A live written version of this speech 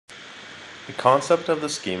The concept of the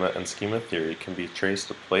schema and schema theory can be traced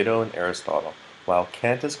to Plato and Aristotle, while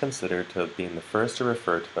Kant is considered to have been the first to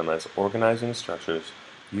refer to them as organizing structures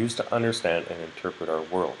used to understand and interpret our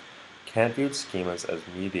world. Kant viewed schemas as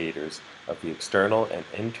mediators of the external and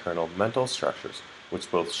internal mental structures, which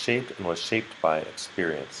both shaped and was shaped by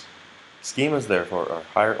experience. Schemas, therefore, are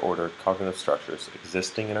higher-order cognitive structures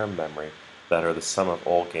existing in our memory that are the sum of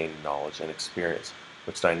all gained knowledge and experience,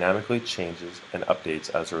 which dynamically changes and updates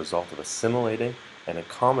as a result of assimilating and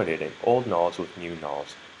accommodating old knowledge with new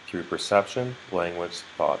knowledge through perception, language,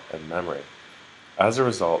 thought, and memory. As a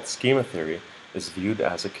result, schema theory is viewed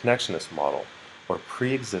as a connectionist model, or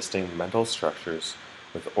pre-existing mental structures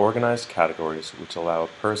with organized categories which allow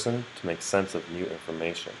a person to make sense of new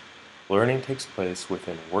information. Learning takes place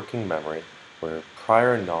within working memory, where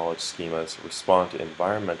prior knowledge schemas respond to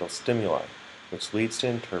environmental stimuli, which leads to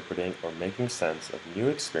interpreting or making sense of new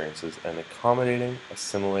experiences and accommodating,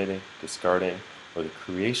 assimilating, discarding, or the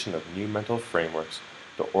creation of new mental frameworks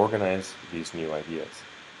to organize these new ideas.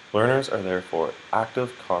 Learners are therefore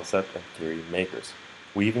active concept and theory makers,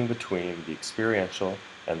 weaving between the experiential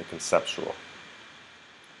and the conceptual.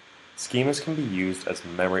 Schemas can be used as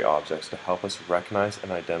memory objects to help us recognize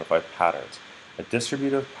and identify patterns. A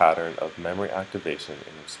distributive pattern of memory activation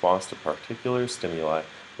in response to particular stimuli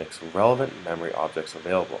makes relevant memory objects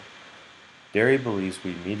available. Derry believes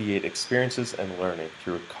we mediate experiences and learning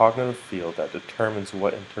through a cognitive field that determines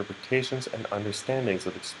what interpretations and understandings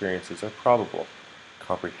of experiences are probable.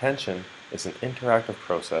 Comprehension is an interactive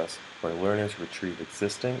process where learners retrieve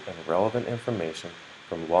existing and relevant information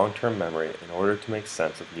from long-term memory in order to make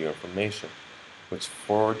sense of new information, which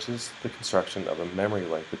forges the construction of a memory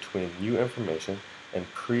link between new information and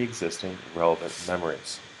pre-existing relevant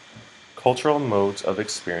memories. Cultural modes of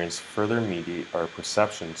experience further mediate our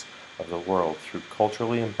perceptions of the world through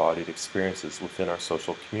culturally embodied experiences within our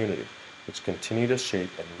social community, which continue to shape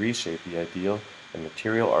and reshape the ideal and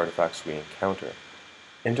material artifacts we encounter.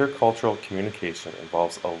 Intercultural communication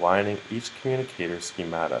involves aligning each communicator's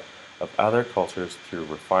schemata of other cultures through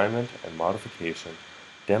refinement and modification,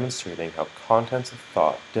 demonstrating how contents of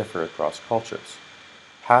thought differ across cultures.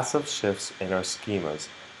 Passive shifts in our schemas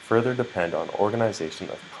further depend on organization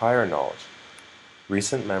of prior knowledge.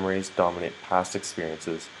 Recent memories dominate past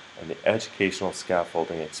experiences and the educational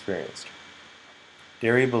scaffolding experienced.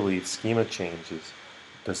 Derry believes schema changes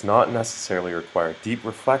does not necessarily require deep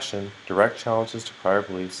reflection, direct challenges to prior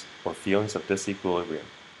beliefs, or feelings of disequilibrium.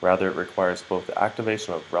 Rather, it requires both the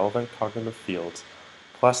activation of relevant cognitive fields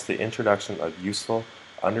plus the introduction of useful,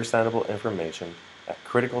 understandable information at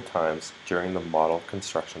critical times during the model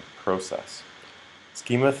construction process.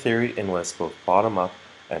 Schema theory enlists both bottom-up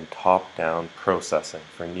and top-down processing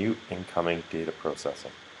for new incoming data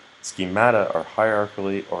processing. Schemata are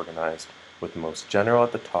hierarchically organized, with the most general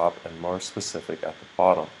at the top and more specific at the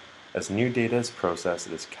bottom. As new data is processed,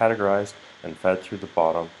 it is categorized and fed through the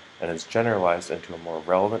bottom and is generalized into a more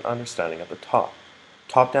relevant understanding at the top.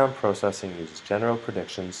 Top-down processing uses general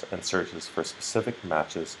predictions and searches for specific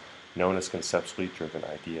matches, known as conceptually driven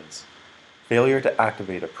ideas. Failure to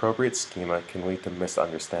activate appropriate schema can lead to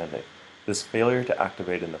misunderstanding. This failure to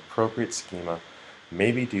activate an appropriate schema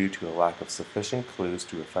may be due to a lack of sufficient clues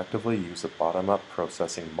to effectively use a bottom-up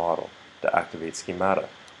processing model to activate schemata,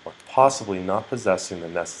 or possibly not possessing the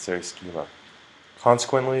necessary schema.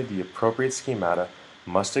 Consequently, the appropriate schemata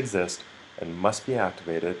must exist and must be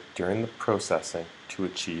activated during the processing to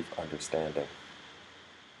achieve understanding.